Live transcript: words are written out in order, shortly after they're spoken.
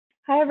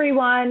Hi,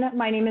 everyone.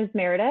 My name is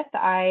Meredith.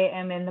 I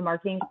am in the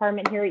marketing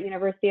department here at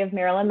University of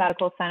Maryland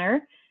Medical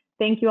Center.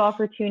 Thank you all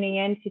for tuning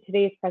in to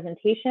today's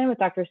presentation with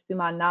Dr.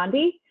 Sumon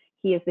Nandi.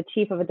 He is the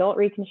Chief of Adult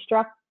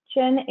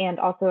Reconstruction and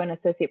also an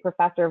Associate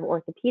Professor of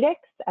Orthopedics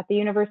at the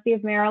University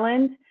of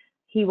Maryland.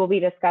 He will be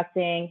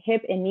discussing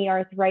hip and knee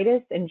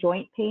arthritis and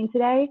joint pain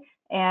today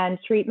and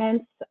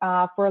treatments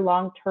for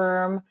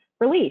long-term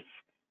relief.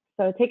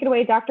 So take it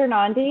away, Dr.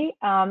 Nandi.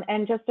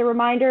 And just a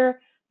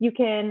reminder, you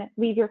can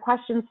leave your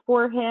questions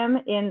for him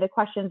in the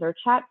questions or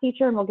chat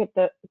feature, and we'll get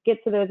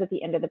to those at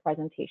the end of the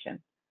presentation.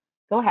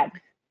 Go ahead.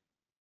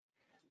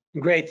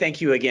 Great,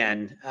 thank you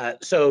again.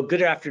 So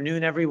good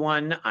afternoon,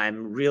 everyone.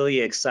 I'm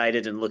really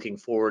excited and looking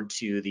forward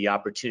to the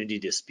opportunity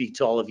to speak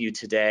to all of you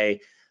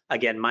today.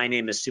 Again, my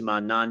name is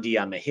Sumon Nandi.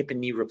 I'm a hip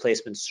and knee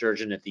replacement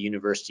surgeon at the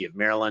University of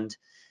Maryland.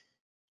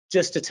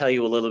 Just to tell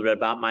you a little bit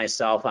about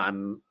myself,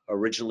 I'm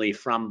originally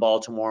from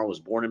Baltimore,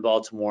 was born in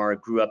Baltimore,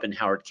 grew up in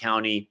Howard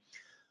County.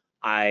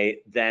 I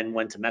then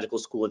went to medical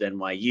school at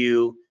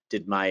NYU,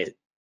 did my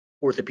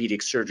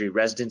orthopedic surgery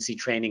residency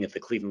training at the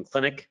Cleveland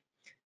Clinic,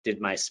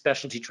 did my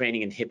specialty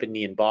training in hip and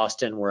knee in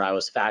Boston, where I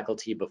was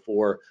faculty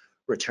before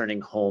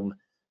returning home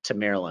to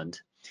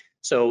Maryland.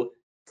 So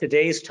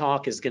today's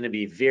talk is going to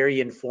be very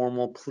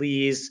informal.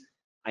 Please,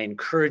 I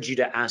encourage you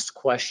to ask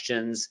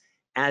questions.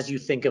 As you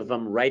think of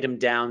them, write them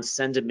down,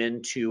 send them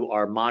in to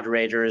our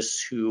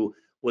moderators who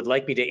would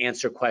like me to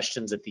answer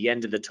questions at the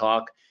end of the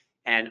talk.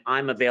 And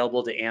I'm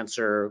available to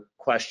answer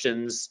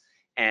questions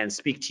and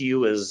speak to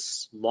you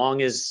as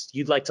long as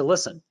you'd like to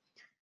listen.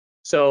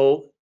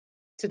 So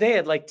today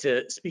I'd like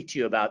to speak to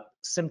you about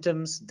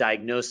symptoms,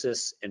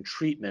 diagnosis, and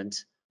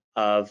treatment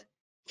of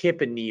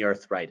hip and knee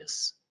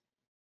arthritis.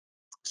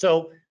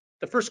 So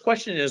the first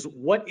question is,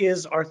 what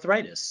is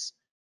arthritis?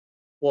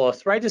 Well,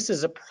 arthritis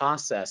is a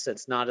process,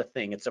 it's not a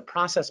thing. It's a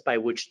process by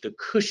which the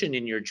cushion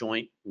in your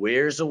joint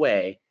wears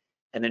away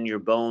and then your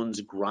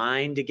bones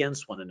grind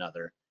against one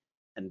another,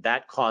 and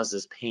that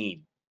causes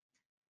pain.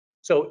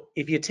 So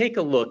if you take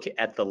a look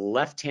at the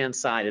left-hand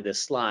side of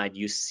this slide,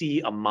 you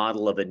see a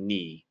model of a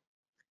knee.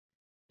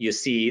 You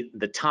see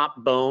the top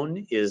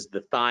bone is the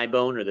thigh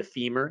bone or the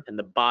femur, and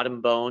the bottom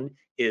bone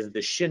is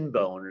the shin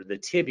bone or the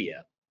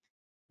tibia.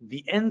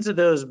 The ends of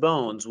those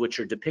bones,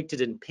 which are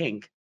depicted in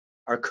pink,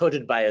 are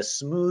coated by a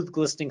smooth,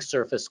 glistening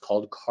surface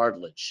called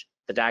cartilage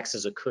that acts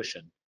as a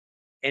cushion.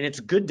 And it's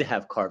good to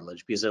have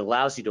cartilage because it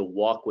allows you to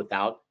walk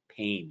without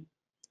pain.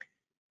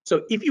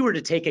 So if you were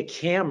to take a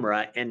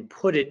camera and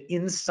put it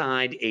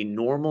inside a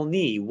normal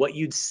knee, what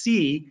you'd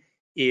see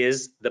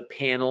is the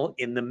panel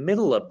in the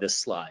middle of this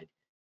slide.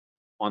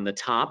 On the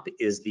top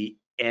is the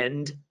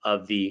end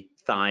of the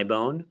thigh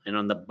bone, and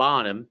on the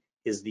bottom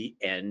is the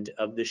end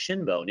of the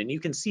shin bone. And you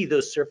can see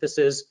those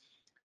surfaces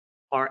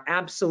are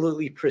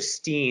absolutely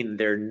pristine.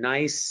 They're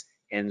nice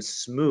and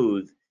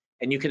smooth.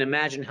 And you can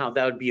imagine how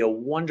that would be a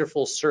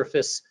wonderful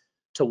surface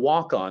to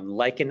walk on,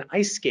 like an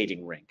ice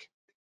skating rink.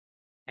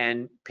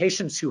 And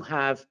patients who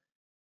have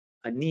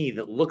a knee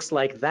that looks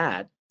like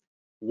that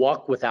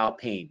walk without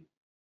pain.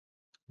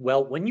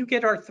 Well, when you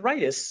get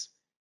arthritis,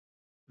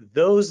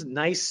 those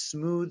nice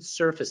smooth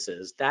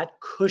surfaces, that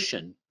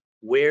cushion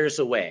wears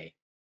away.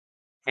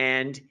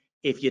 And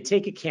if you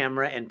take a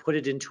camera and put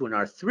it into an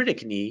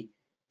arthritic knee,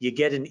 you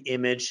get an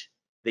image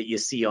that you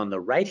see on the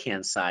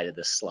right-hand side of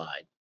the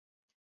slide.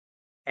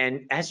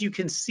 And as you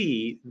can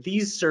see,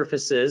 these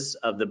surfaces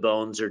of the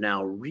bones are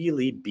now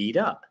really beat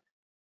up.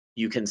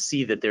 You can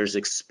see that there's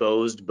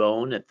exposed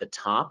bone at the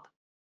top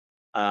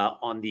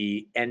on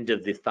the end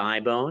of the thigh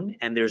bone,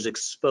 and there's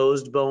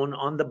exposed bone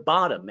on the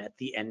bottom at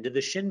the end of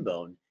the shin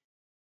bone.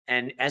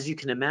 And as you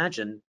can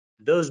imagine,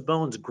 those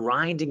bones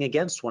grinding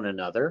against one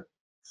another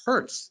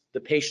hurts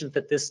the patient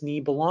that this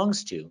knee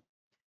belongs to.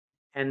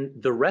 And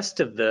the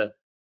rest of the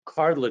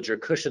cartilage or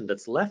cushion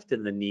that's left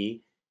in the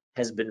knee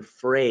has been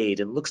frayed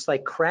and looks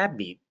like crab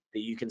meat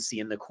that you can see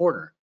in the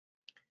corner.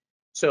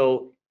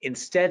 So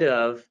instead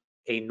of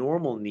a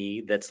normal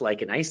knee that's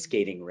like an ice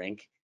skating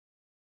rink,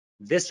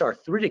 this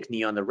arthritic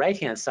knee on the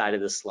right-hand side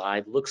of the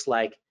slide looks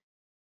like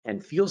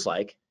and feels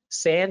like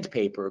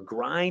sandpaper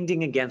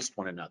grinding against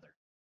one another.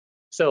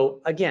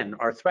 So again,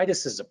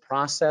 arthritis is a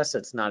process,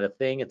 it's not a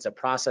thing. It's a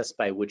process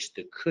by which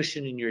the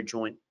cushion in your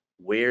joint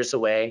wears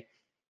away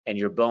and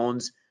your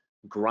bones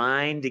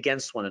grind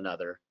against one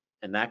another,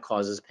 and that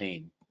causes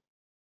pain.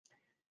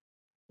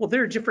 Well,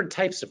 there are different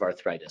types of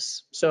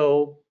arthritis.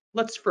 So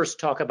let's first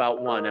talk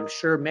about one. I'm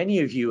sure many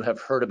of you have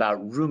heard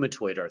about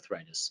rheumatoid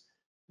arthritis.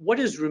 What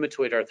is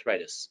rheumatoid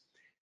arthritis?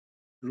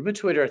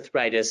 Rheumatoid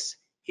arthritis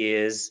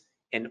is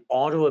an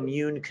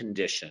autoimmune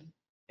condition.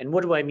 And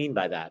what do I mean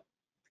by that?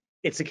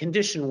 It's a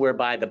condition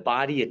whereby the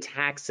body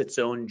attacks its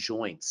own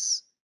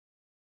joints.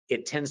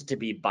 It tends to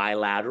be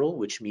bilateral,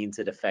 which means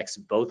it affects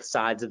both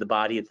sides of the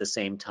body at the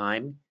same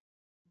time,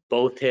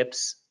 both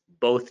hips,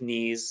 both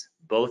knees,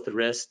 both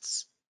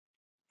wrists,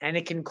 and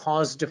it can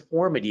cause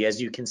deformity,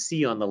 as you can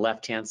see on the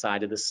left-hand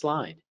side of the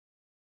slide.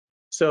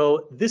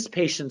 So this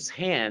patient's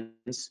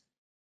hands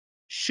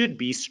should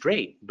be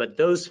straight, but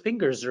those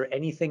fingers are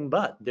anything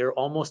but. They're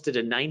almost at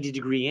a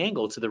 90-degree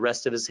angle to the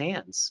rest of his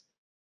hands.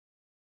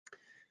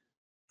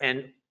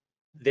 And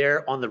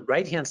there on the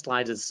right-hand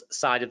side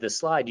of the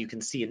slide, you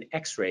can see an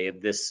x-ray of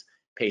this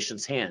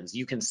patient's hands.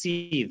 You can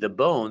see the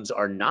bones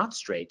are not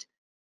straight.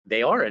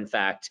 They are, in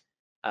fact,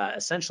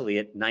 essentially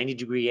at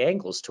 90-degree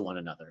angles to one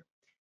another.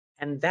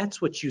 And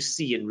that's what you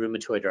see in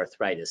rheumatoid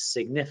arthritis,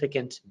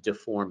 significant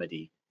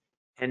deformity.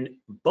 And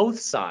both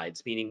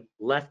sides, meaning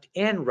left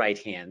and right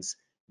hands,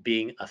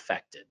 being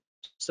affected.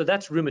 So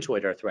that's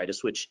rheumatoid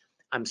arthritis, which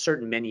I'm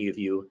certain many of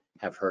you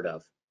have heard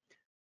of.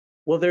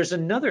 Well, there's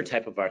another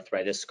type of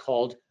arthritis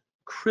called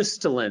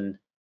crystalline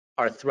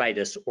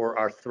arthritis or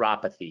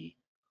arthropathy.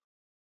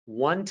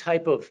 One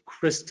type of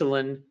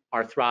crystalline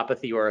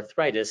arthropathy or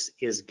arthritis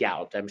is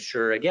gout. I'm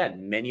sure,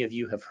 again, many of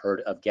you have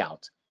heard of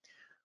gout.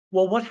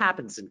 Well, what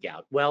happens in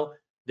gout? Well,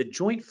 the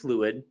joint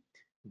fluid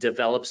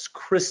develops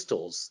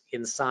crystals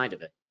inside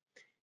of it.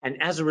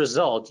 And as a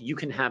result, you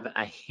can have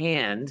a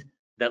hand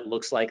that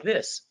looks like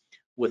this,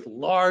 with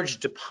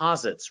large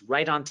deposits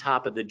right on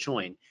top of the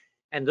joint.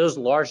 And those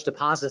large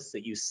deposits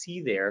that you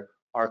see there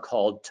are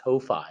called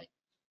tophi.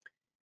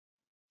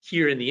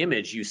 Here in the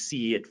image, you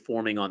see it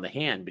forming on the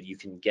hand, but you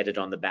can get it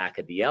on the back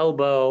of the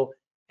elbow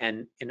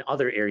and in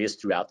other areas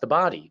throughout the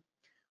body.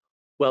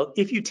 Well,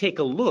 if you take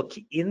a look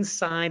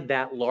inside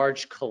that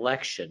large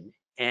collection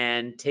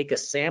and take a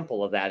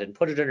sample of that and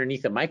put it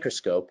underneath a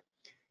microscope,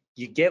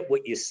 you get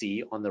what you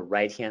see on the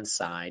right-hand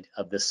side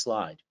of this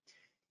slide.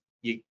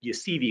 You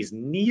see these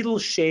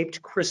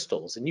needle-shaped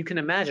crystals, and you can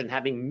imagine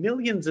having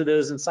millions of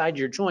those inside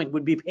your joint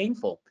would be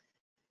painful.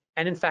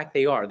 And in fact,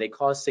 they are. They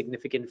cause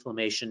significant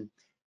inflammation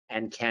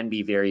and can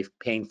be very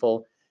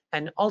painful,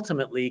 and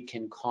ultimately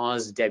can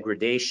cause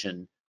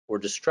degradation or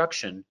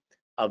destruction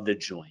of the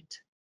joint.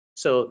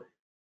 So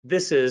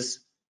this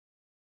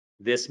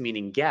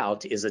meaning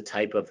gout is a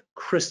type of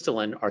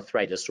crystalline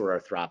arthritis or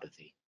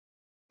arthropathy.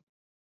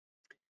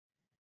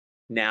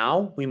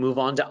 Now we move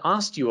on to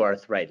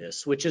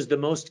osteoarthritis, which is the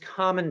most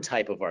common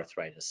type of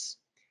arthritis.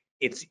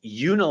 It's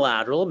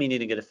unilateral,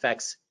 meaning it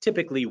affects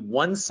typically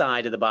one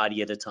side of the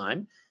body at a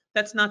time.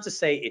 That's not to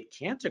say it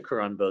can't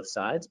occur on both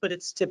sides, but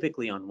it's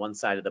typically on one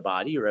side of the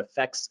body or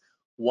affects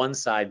one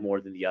side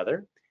more than the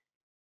other.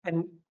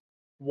 And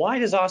why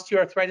does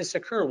osteoarthritis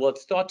occur? Well,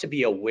 it's thought to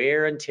be a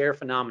wear and tear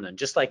phenomenon,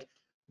 just like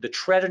the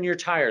tread on your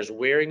tires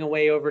wearing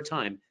away over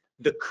time.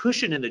 The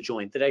cushion in the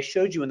joint that I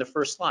showed you in the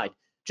first slide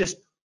just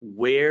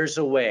wears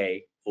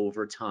away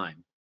over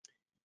time.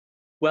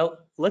 Well,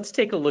 let's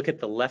take a look at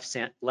the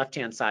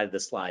left-hand side of the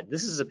slide.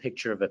 This is a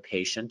picture of a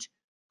patient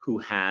who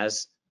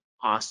has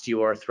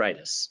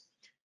osteoarthritis.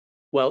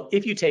 Well,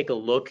 if you take a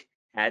look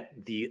at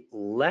the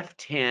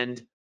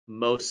left-hand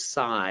most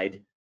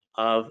side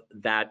of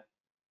that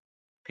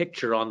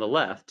picture on the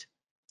left,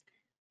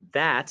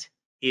 that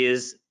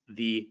is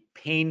the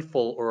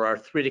painful or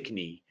arthritic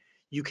knee.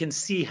 You can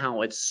see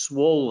how it's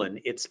swollen,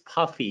 it's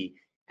puffy,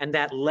 and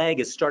that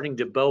leg is starting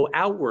to bow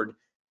outward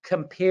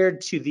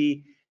compared to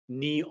the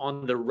knee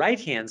on the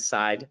right-hand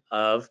side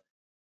of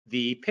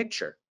the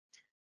picture.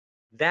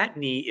 That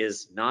knee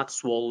is not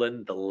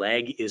swollen, the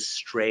leg is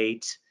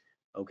straight,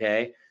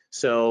 okay?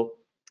 So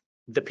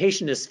the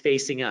patient is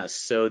facing us.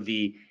 So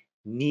the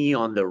knee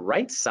on the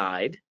right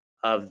side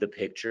of the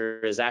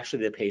picture is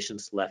actually the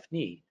patient's left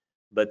knee,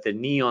 but the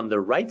knee on the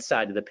right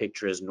side of the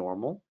picture is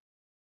normal.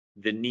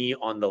 The knee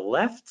on the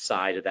left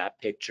side of that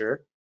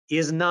picture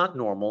is not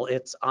normal,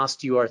 it's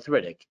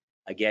osteoarthritic.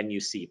 Again, you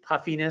see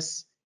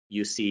puffiness,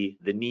 you see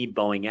the knee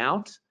bowing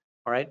out,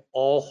 all right?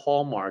 All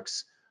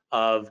hallmarks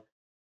of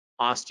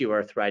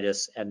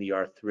osteoarthritis and the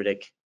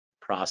arthritic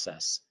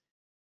process.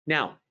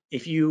 Now,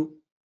 if you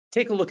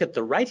take a look at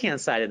the right-hand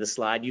side of the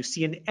slide, you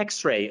see an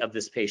x-ray of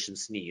this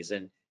patient's knees,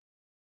 and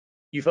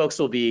you folks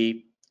will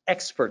be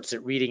experts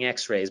at reading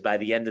x-rays by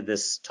the end of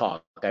this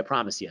talk, I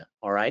promise you,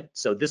 all right?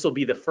 So this will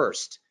be the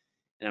first,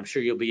 and I'm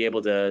sure you'll be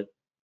able to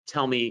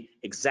tell me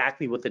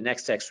exactly what the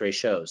next x-ray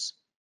shows.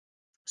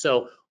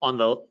 So on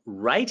the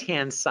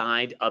right-hand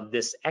side of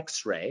this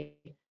x-ray,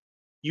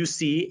 you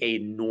see a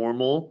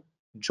normal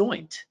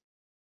joint.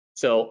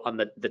 So on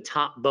the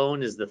top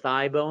bone is the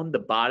thigh bone, the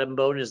bottom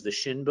bone is the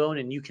shin bone,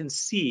 and you can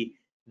see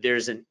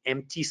there's an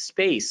empty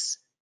space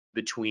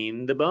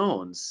between the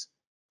bones.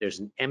 There's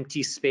an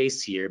empty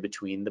space here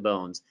between the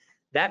bones.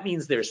 That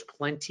means there's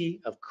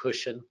plenty of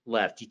cushion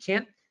left. You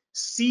can't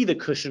see the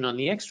cushion on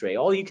the x-ray.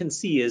 All you can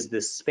see is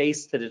the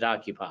space that it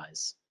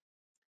occupies.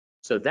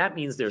 So that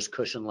means there's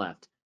cushion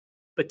left.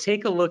 But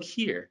take a look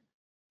here.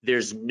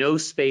 There's no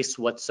space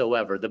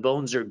whatsoever. The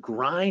bones are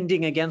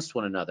grinding against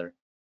one another,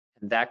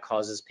 and that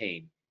causes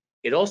pain.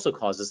 It also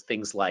causes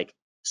things like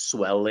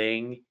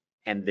swelling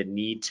and the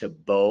need to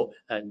bow,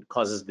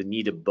 causes the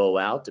knee to bow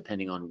out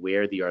depending on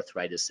where the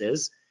arthritis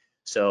is.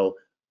 So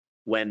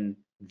when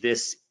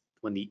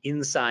the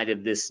inside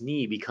of this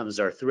knee becomes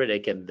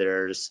arthritic and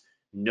there's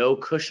no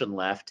cushion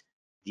left,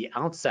 the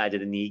outside of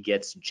the knee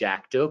gets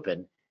jacked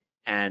open,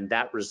 and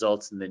that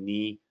results in the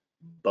knee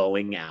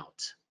bowing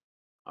out.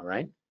 All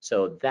right,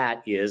 so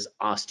that is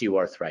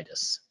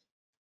osteoarthritis.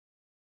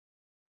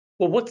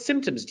 Well, what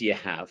symptoms do you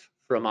have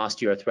from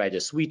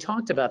osteoarthritis? We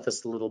talked about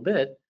this a little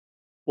bit.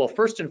 Well,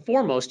 first and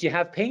foremost, you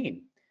have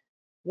pain.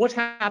 What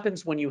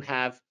happens when you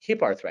have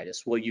hip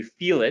arthritis? Well, you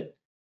feel it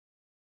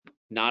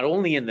not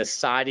only in the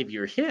side of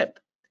your hip,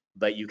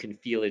 but you can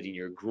feel it in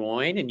your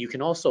groin, and you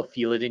can also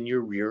feel it in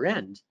your rear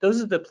end.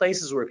 Those are the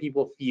places where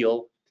people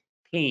feel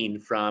pain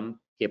from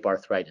hip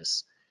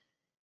arthritis.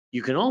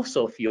 You can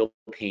also feel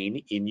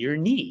pain in your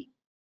knee,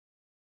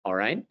 all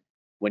right?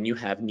 When you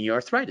have knee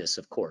arthritis,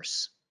 of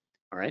course,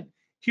 all right?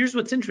 Here's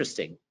what's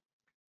interesting.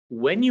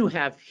 When you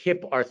have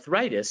hip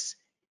arthritis,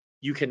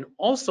 you can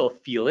also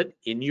feel it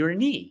in your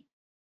knee.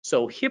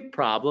 So hip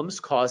problems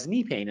cause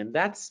knee pain, and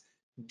that's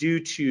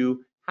due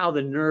to how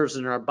the nerves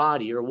in our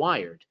body are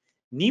wired.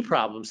 Knee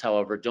problems,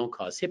 however, don't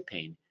cause hip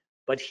pain,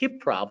 but hip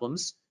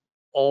problems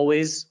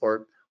always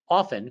or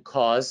often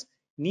cause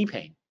knee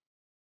pain.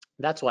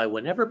 That's why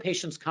whenever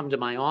patients come to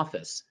my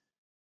office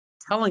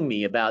telling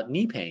me about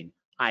knee pain,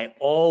 I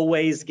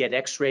always get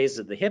x-rays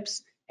of the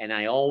hips and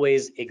I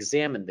always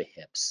examine the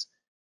hips.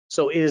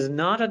 So it is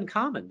not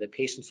uncommon that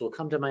patients will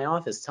come to my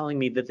office telling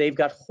me that they've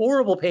got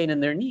horrible pain in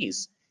their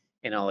knees,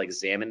 and I'll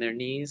examine their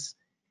knees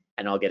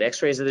and I'll get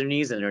x-rays of their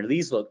knees and their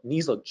knees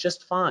look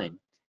just fine.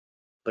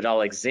 But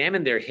I'll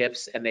examine their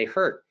hips and they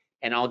hurt,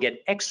 and I'll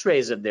get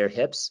x-rays of their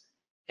hips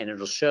and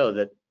it'll show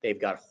that they've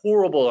got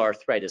horrible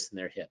arthritis in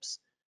their hips.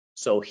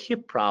 So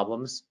hip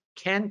problems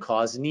can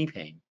cause knee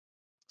pain.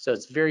 So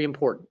it's very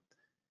important.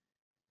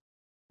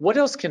 What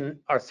else can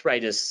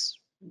arthritis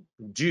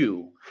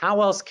do?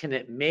 How else can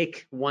it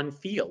make one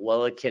feel?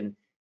 Well, it can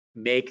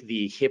make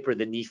the hip or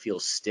the knee feel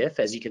stiff.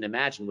 As you can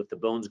imagine, with the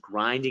bones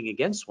grinding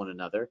against one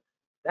another,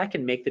 that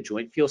can make the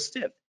joint feel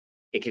stiff.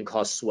 It can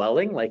cause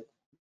swelling, like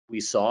we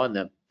saw in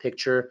the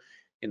picture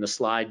in the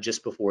slide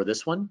just before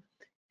this one.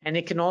 And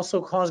it can also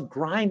cause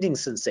grinding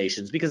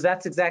sensations, because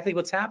that's exactly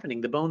what's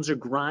happening. The bones are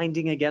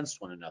grinding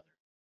against one another.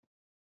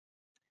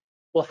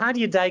 Well, how do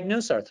you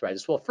diagnose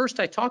arthritis? Well,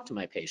 first I talk to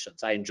my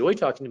patients. I enjoy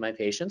talking to my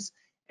patients,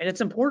 and it's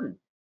important.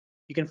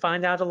 You can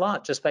find out a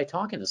lot just by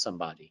talking to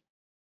somebody.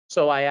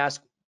 So I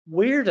ask,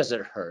 where does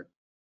it hurt?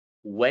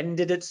 When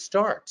did it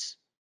start?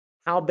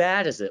 How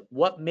bad is it?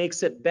 What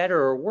makes it better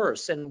or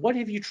worse? And what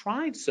have you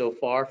tried so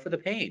far for the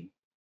pain?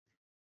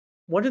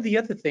 One of the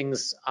other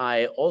things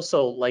I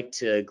also like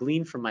to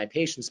glean from my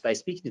patients by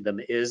speaking to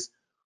them is,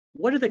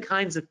 what are the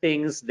kinds of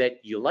things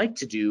that you like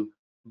to do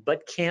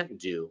but can't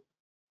do?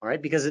 All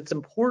right, because it's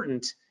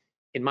important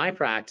in my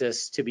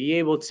practice to be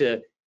able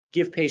to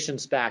give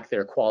patients back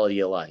their quality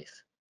of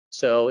life.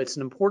 So it's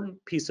an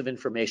important piece of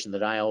information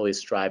that I always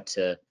strive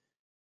to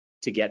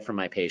get from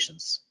my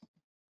patients.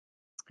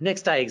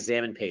 Next, I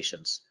examine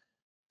patients.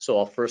 So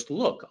I'll first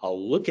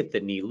I'll look at the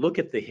knee, look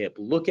at the hip,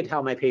 look at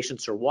how my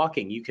patients are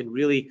walking. You can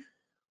really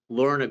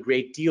learn a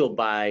great deal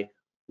by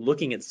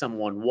looking at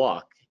someone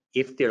walk.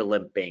 If they're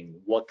limping,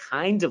 what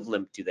kind of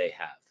limp do they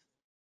have?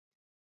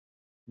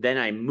 Then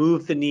I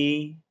move the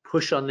knee,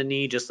 push on the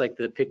knee, just like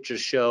the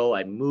pictures show.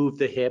 I move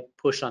the hip,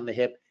 push on the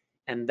hip,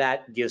 and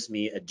that gives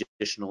me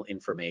additional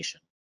information.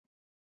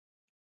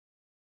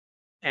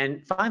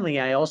 And finally,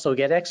 I also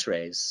get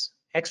x-rays.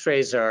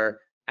 X-rays are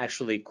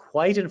actually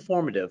quite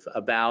informative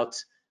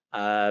about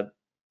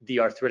the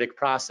arthritic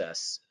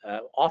process,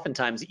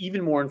 oftentimes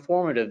even more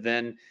informative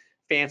than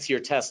fancier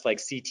tests like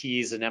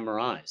CTs and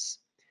MRIs.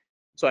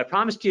 So I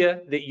promised you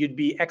that you'd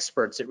be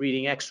experts at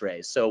reading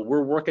x-rays. So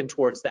we're working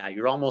towards that.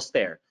 You're almost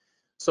there.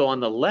 So on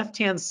the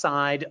left-hand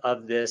side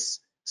of this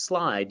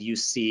slide, you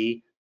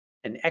see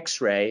an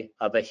x-ray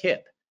of a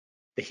hip.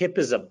 The hip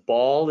is a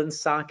ball and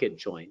socket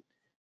joint.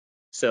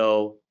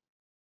 So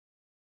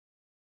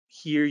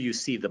here you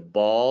see the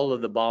ball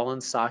of the ball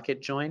and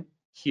socket joint.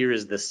 Here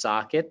is the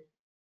socket.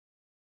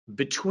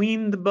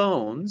 Between the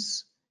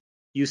bones,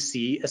 you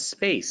see a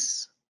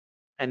space.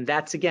 And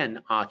that's,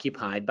 again,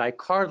 occupied by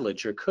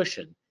cartilage or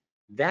cushion.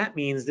 That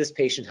means this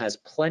patient has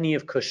plenty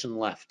of cushion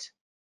left,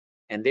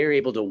 and they're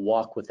able to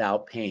walk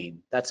without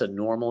pain. That's a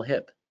normal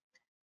hip.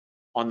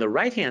 On the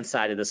right-hand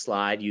side of the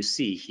slide, you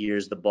see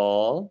here's the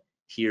ball,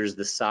 here's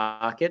the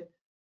socket.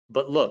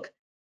 But look,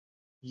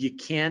 you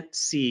can't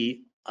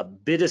see a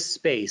bit of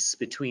space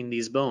between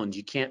these bones.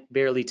 You can't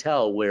barely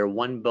tell where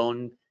one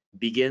bone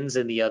begins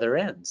and the other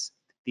ends.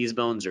 These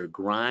bones are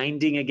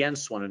grinding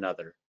against one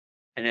another.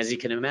 And as you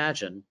can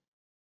imagine,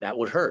 that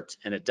would hurt,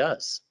 and it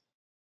does.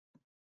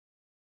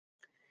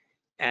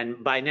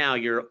 And by now,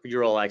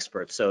 you're all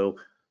experts, so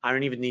I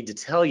don't even need to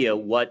tell you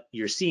what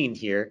you're seeing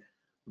here,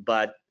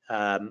 but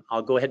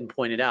I'll go ahead and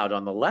point it out.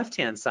 On the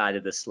left-hand side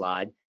of the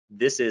slide,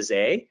 this is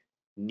a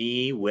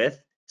knee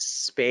with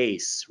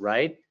space,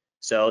 right?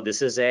 So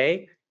this is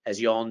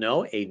as you all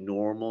know, a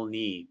normal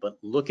knee. But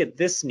look at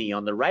this knee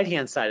on the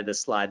right-hand side of the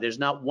slide. There's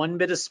not one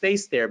bit of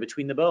space there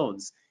between the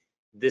bones.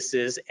 This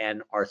is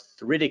an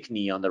arthritic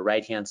knee on the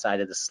right-hand side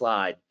of the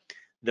slide.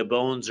 The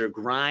bones are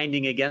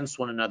grinding against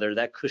one another.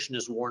 That cushion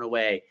is worn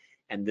away,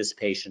 and this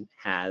patient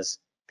has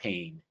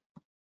pain.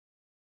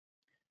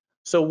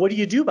 So what do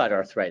you do about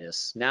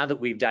arthritis? Now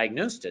that we've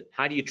diagnosed it,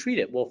 how do you treat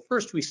it? Well,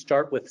 first we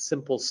start with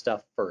simple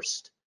stuff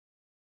first.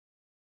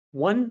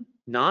 One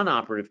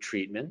Non-operative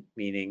treatment,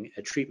 meaning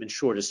a treatment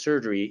short of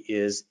surgery,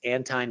 is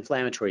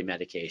anti-inflammatory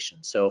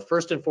medication. So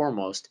first and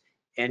foremost,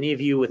 any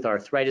of you with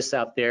arthritis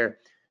out there,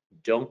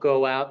 don't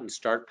go out and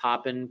start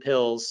popping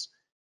pills,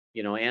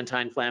 you know,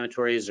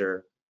 anti-inflammatories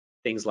or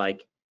things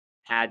like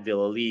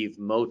Advil, Aleve,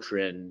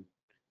 Motrin,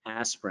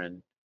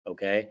 aspirin,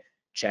 okay?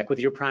 Check with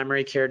your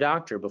primary care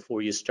doctor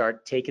before you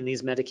start taking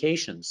these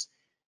medications.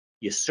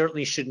 You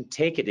certainly shouldn't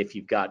take it if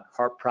you've got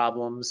heart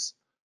problems,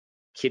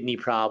 kidney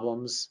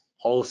problems,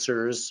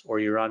 ulcers, or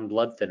you're on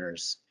blood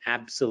thinners.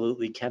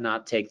 Absolutely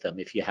cannot take them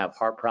if you have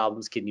heart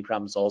problems, kidney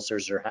problems,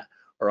 ulcers,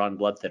 or on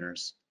blood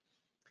thinners.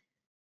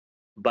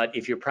 But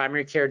if your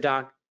primary care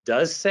doc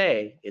does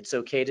say it's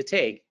okay to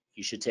take,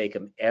 you should take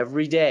them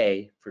every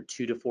day for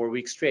 2 to 4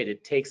 weeks straight.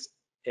 It takes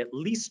at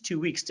least 2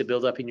 weeks to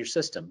build up in your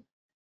system.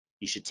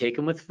 You should take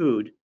them with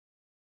food,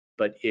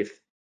 but if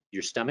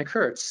your stomach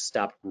hurts,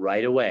 stop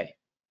right away,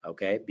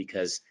 okay?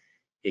 Because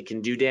it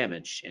can do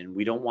damage and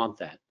we don't want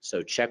that.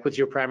 So check with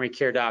your primary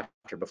care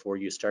doctor before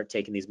you start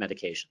taking these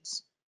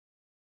medications.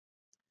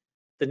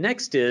 The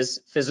next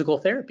is physical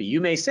therapy.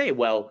 You may say,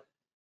 well,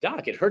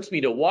 doc, it hurts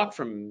me to walk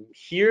from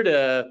here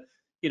to,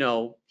 you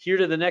know, here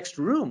to the next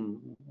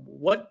room.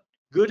 What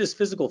good is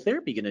physical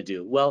therapy going to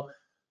do? Well,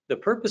 the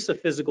purpose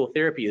of physical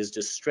therapy is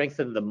to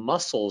strengthen the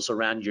muscles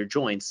around your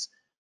joints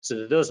so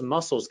that those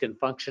muscles can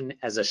function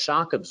as a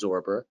shock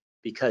absorber,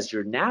 because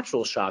your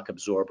natural shock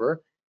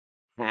absorber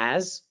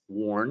has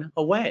worn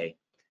away.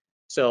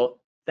 So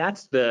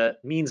that's the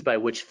means by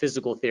which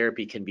physical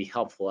therapy can be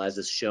helpful, as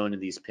is shown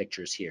in these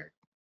pictures here.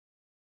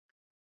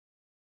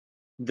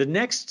 The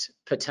next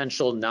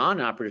potential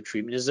non-operative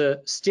treatment is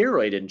a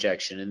steroid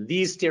injection, and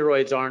these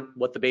steroids aren't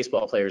what the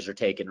baseball players are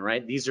taking,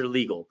 right? These are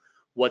legal.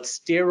 What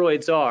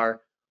steroids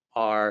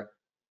are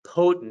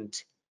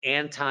potent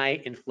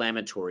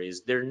anti-inflammatories.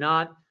 They're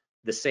not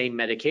the same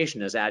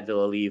medication as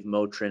Advil, Aleve,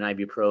 Motrin,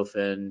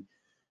 ibuprofen,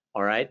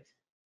 all right?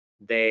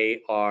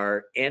 They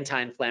are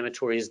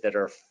anti-inflammatories that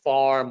are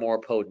far more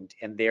potent,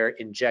 and they're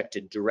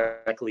injected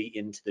directly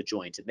into the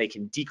joint, and they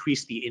can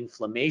decrease the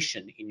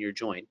inflammation in your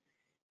joint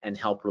and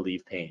help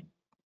relieve pain.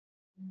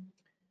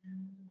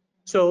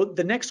 So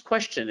the next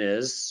question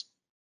is,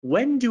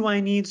 when do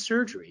I need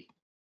surgery?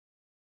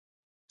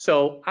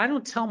 So I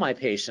don't tell my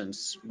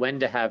patients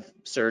when to have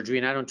surgery,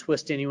 and I don't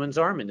twist anyone's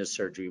arm into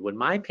surgery. When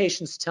my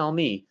patients tell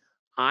me,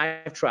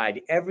 I've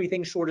tried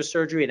everything short of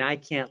surgery and I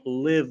can't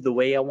live the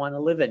way I want to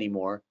live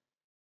anymore,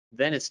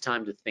 then it's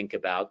time to think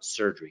about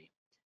surgery.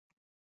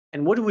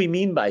 And what do we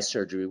mean by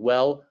surgery?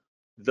 Well,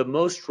 the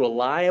most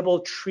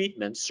reliable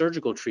treatment,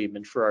 surgical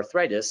treatment for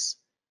arthritis,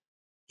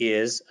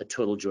 is a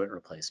total joint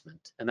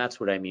replacement. And that's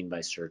what I mean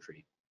by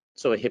surgery.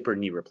 So a hip or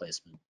knee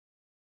replacement.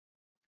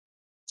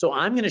 So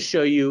I'm going to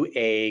show you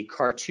a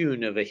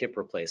cartoon of a hip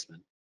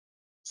replacement.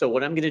 So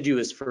what I'm going to do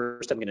is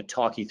first I'm going to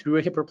talk you through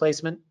a hip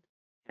replacement,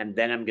 and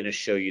then I'm going to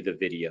show you the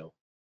video.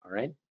 All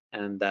right.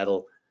 And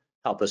that'll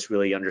help us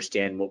really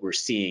understand what we're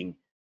seeing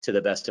to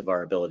the best of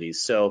our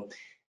abilities. So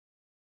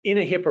in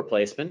a hip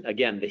replacement,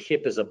 again, the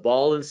hip is a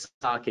ball and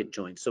socket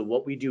joint. So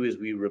what we do is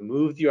we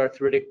remove the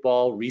arthritic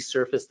ball,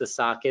 resurface the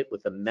socket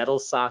with a metal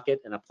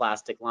socket and a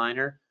plastic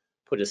liner,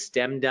 put a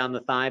stem down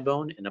the thigh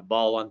bone and a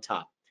ball on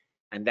top.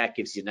 And that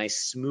gives you nice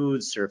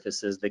smooth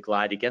surfaces that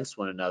glide against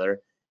one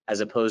another,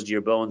 as opposed to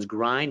your bones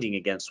grinding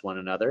against one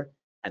another,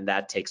 and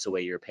that takes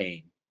away your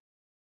pain.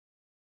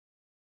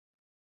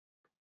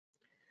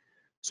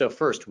 So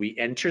first, we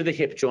enter the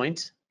hip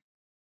joint.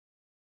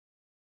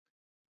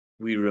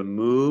 We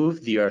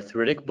remove the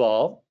arthritic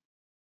ball,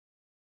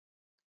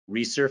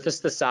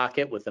 resurface the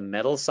socket with a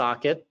metal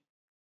socket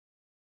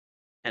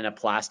and a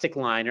plastic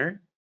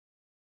liner,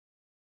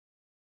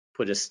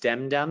 put a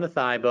stem down the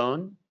thigh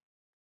bone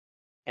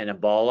and a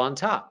ball on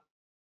top.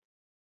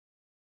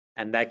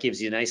 And that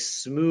gives you nice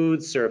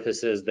smooth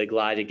surfaces that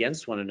glide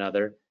against one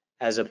another,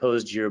 as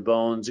opposed to your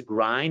bones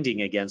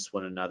grinding against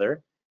one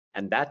another,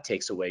 and that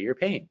takes away your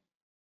pain.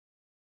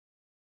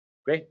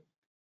 Great.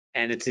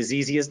 And it's as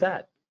easy as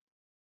that.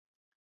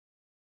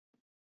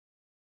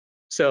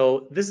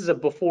 So this is a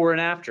before and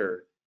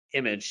after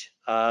image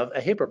of a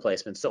hip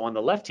replacement. So on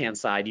the left-hand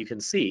side, you can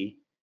see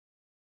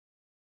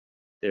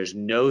there's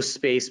no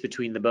space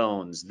between the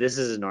bones. This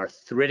is an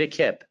arthritic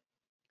hip.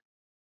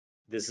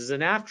 This is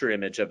an after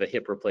image of a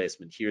hip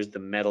replacement. Here's the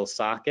metal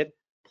socket,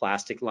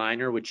 plastic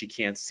liner, which you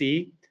can't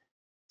see,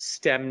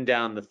 stem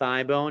down the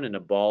thigh bone and a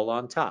ball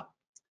on top.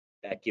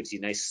 That gives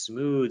you nice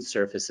smooth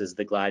surfaces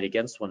that glide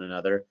against one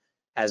another,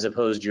 as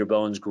opposed to your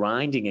bones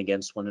grinding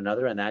against one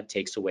another, and that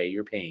takes away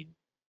your pain.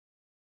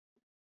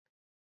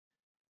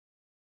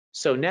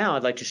 So now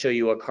I'd like to show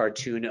you a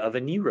cartoon of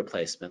a knee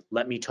replacement.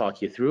 Let me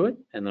talk you through it,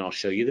 and then I'll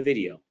show you the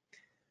video.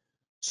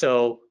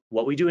 So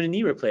what we do in a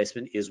knee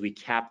replacement is we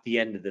cap the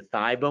end of the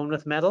thigh bone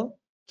with metal,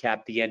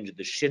 cap the end of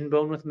the shin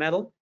bone with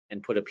metal,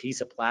 and put a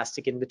piece of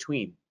plastic in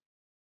between.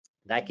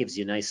 That gives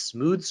you nice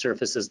smooth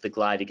surfaces that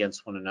glide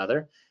against one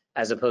another,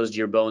 as opposed to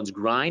your bones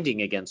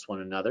grinding against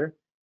one another,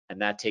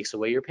 and that takes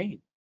away your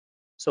pain.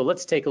 So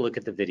let's take a look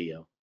at the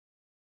video.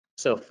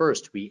 So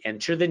first, we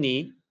enter the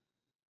knee.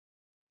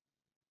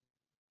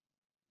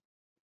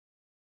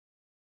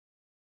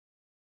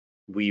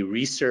 We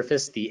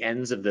resurface the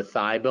ends of the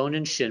thigh bone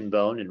and shin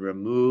bone and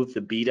remove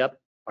the beat up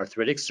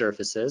arthritic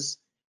surfaces,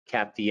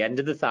 cap the end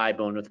of the thigh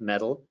bone with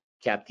metal,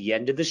 cap the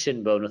end of the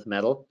shin bone with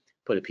metal,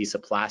 put a piece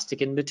of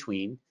plastic in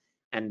between,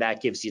 and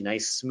that gives you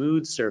nice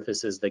smooth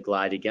surfaces that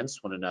glide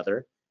against one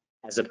another,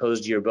 as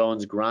opposed to your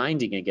bones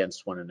grinding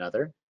against one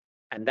another,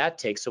 and that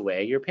takes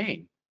away your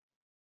pain.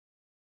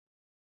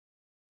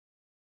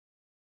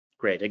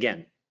 Great,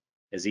 again,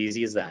 as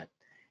easy as that.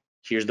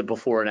 Here's the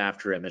before and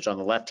after image. On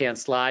the left-hand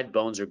slide,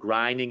 bones are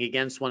grinding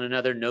against one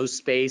another, no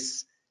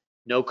space,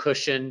 no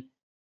cushion.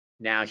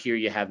 Now here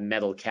you have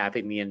metal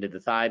capping the end of the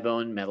thigh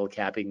bone, metal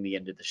capping the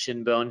end of the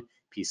shin bone,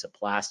 piece of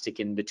plastic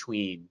in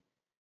between,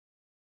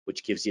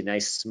 which gives you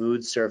nice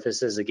smooth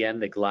surfaces again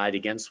that glide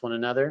against one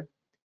another,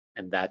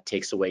 and that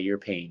takes away your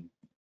pain.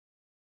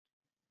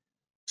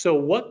 So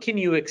what can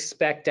you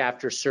expect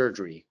after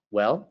surgery?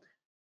 Well,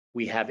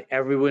 we have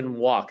everyone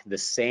walk the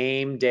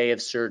same day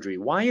of surgery.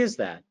 Why is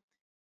that?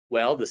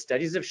 Well, the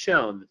studies have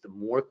shown that the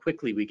more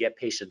quickly we get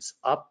patients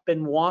up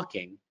and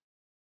walking,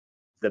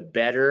 the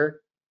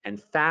better and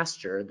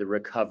faster the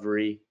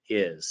recovery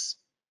is.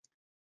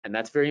 And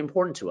that's very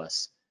important to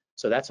us.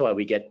 So that's why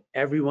we get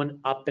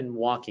everyone up and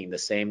walking the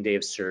same day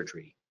of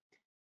surgery.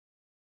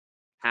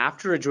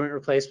 After a joint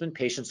replacement,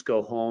 patients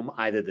go home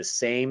either the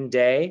same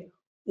day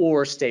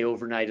or stay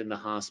overnight in the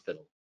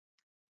hospital.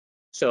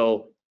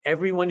 So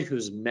everyone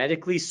who's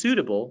medically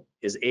suitable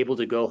is able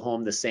to go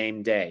home the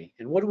same day.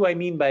 And what do I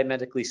mean by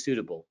medically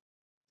suitable?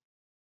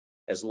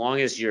 As long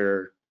as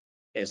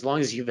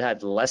you've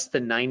had less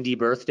than 90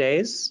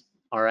 birthdays,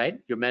 all right,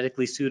 you're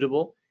medically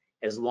suitable.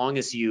 As long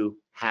as you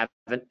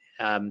haven't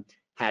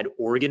had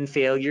organ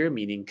failure,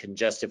 meaning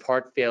congestive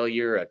heart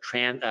failure,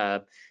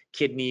 a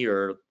kidney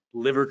or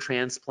liver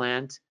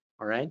transplant,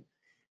 all right?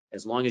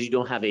 As long as you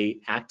don't have a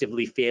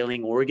actively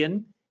failing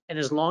organ, and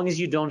as long as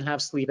you don't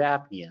have sleep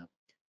apnea.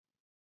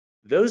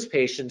 Those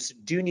patients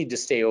do need to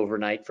stay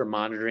overnight for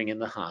monitoring in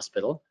the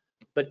hospital,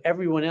 but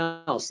everyone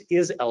else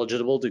is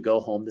eligible to go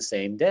home the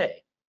same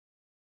day.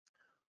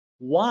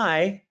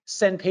 Why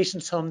send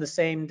patients home the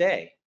same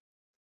day?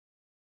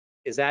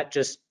 Is that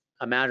just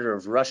a matter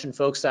of rushing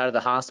folks out of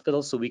the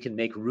hospital so we can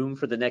make room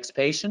for the next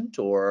patient?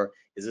 Or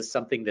is this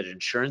something that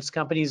insurance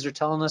companies are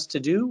telling us to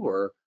do?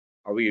 Or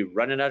are we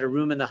running out of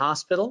room in the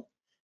hospital?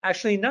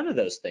 Actually, none of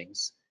those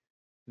things.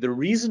 The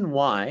reason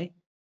why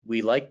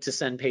we like to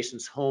send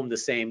patients home the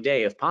same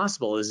day, if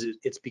possible, is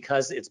it's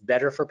because it's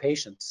better for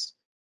patients.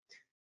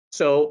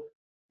 So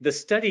the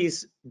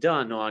studies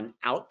done on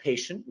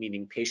outpatient,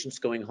 meaning patients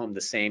going home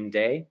the same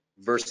day,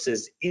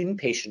 versus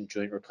inpatient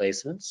joint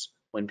replacements,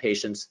 when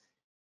patients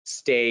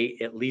stay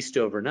at least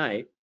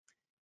overnight,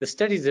 the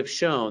studies have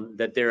shown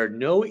that there are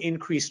no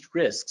increased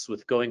risks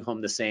with going home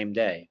the same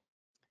day.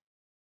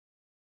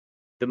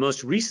 The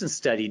most recent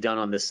study done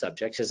on this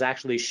subject has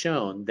actually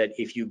shown that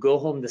if you go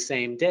home the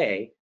same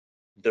day,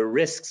 the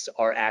risks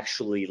are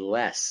actually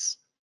less.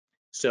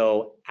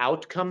 So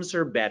outcomes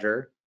are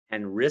better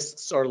and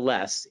risks are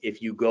less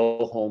if you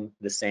go home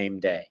the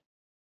same day.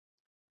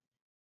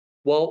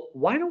 Well,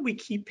 why don't we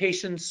keep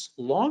patients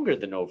longer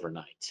than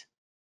overnight?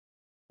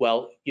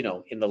 Well,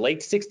 in the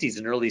late 60s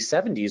and early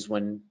 70s,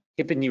 when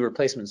hip and knee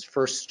replacements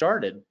first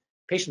started,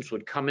 patients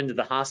would come into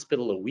the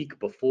hospital a week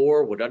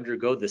before, would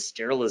undergo the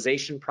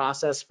sterilization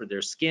process for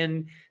their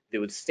skin. They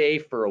would stay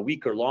for a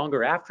week or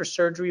longer after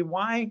surgery.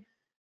 Why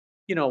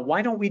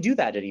don't we do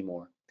that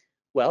anymore?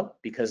 Well,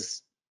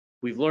 because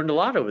we've learned a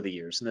lot over the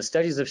years, and the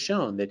studies have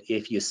shown that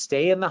if you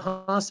stay in the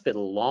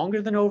hospital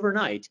longer than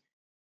overnight,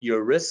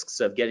 your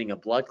risks of getting a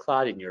blood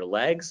clot in your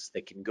legs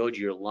that can go to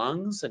your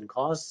lungs and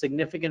cause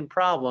significant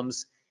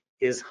problems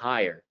is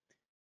higher.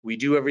 We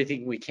do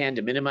everything we can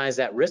to minimize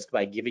that risk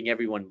by giving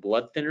everyone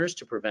blood thinners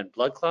to prevent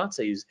blood clots,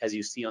 as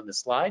you see on the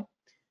slide.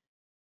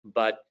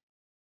 But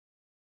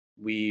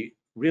we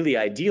really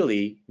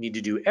ideally need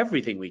to do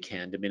everything we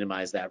can to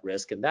minimize that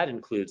risk, and that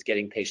includes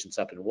getting patients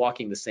up and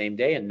walking the same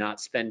day and not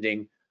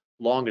spending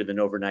longer than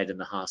overnight in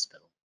the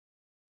hospital.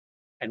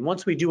 And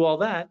once we do all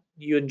that,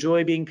 you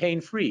enjoy being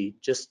pain-free,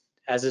 just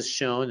as is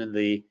shown in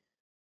the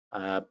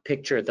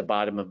picture at the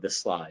bottom of the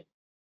slide.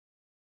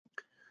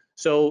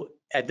 So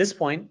at this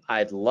point,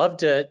 I'd love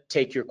to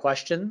take your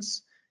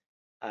questions,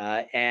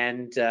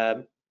 and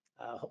I'm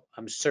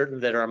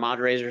certain that our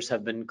moderators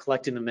have been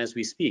collecting them as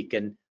we speak,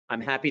 and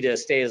I'm happy to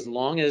stay as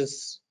long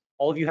as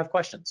all of you have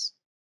questions.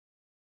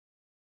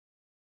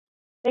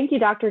 Thank you,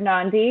 Dr.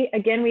 Nandi.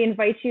 Again, we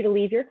invite you to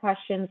leave your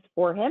questions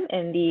for him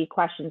in the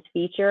questions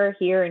feature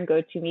here in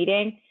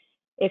GoToMeeting.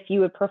 If you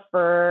would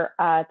prefer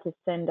to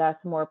send us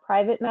a more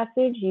private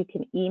message, you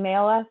can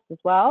email us as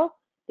well.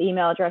 The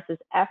email address is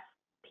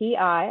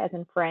FPI, as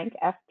in Frank,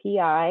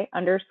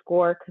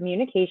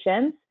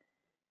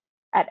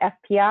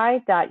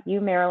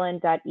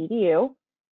 FPI_communications@fpi.umaryland.edu.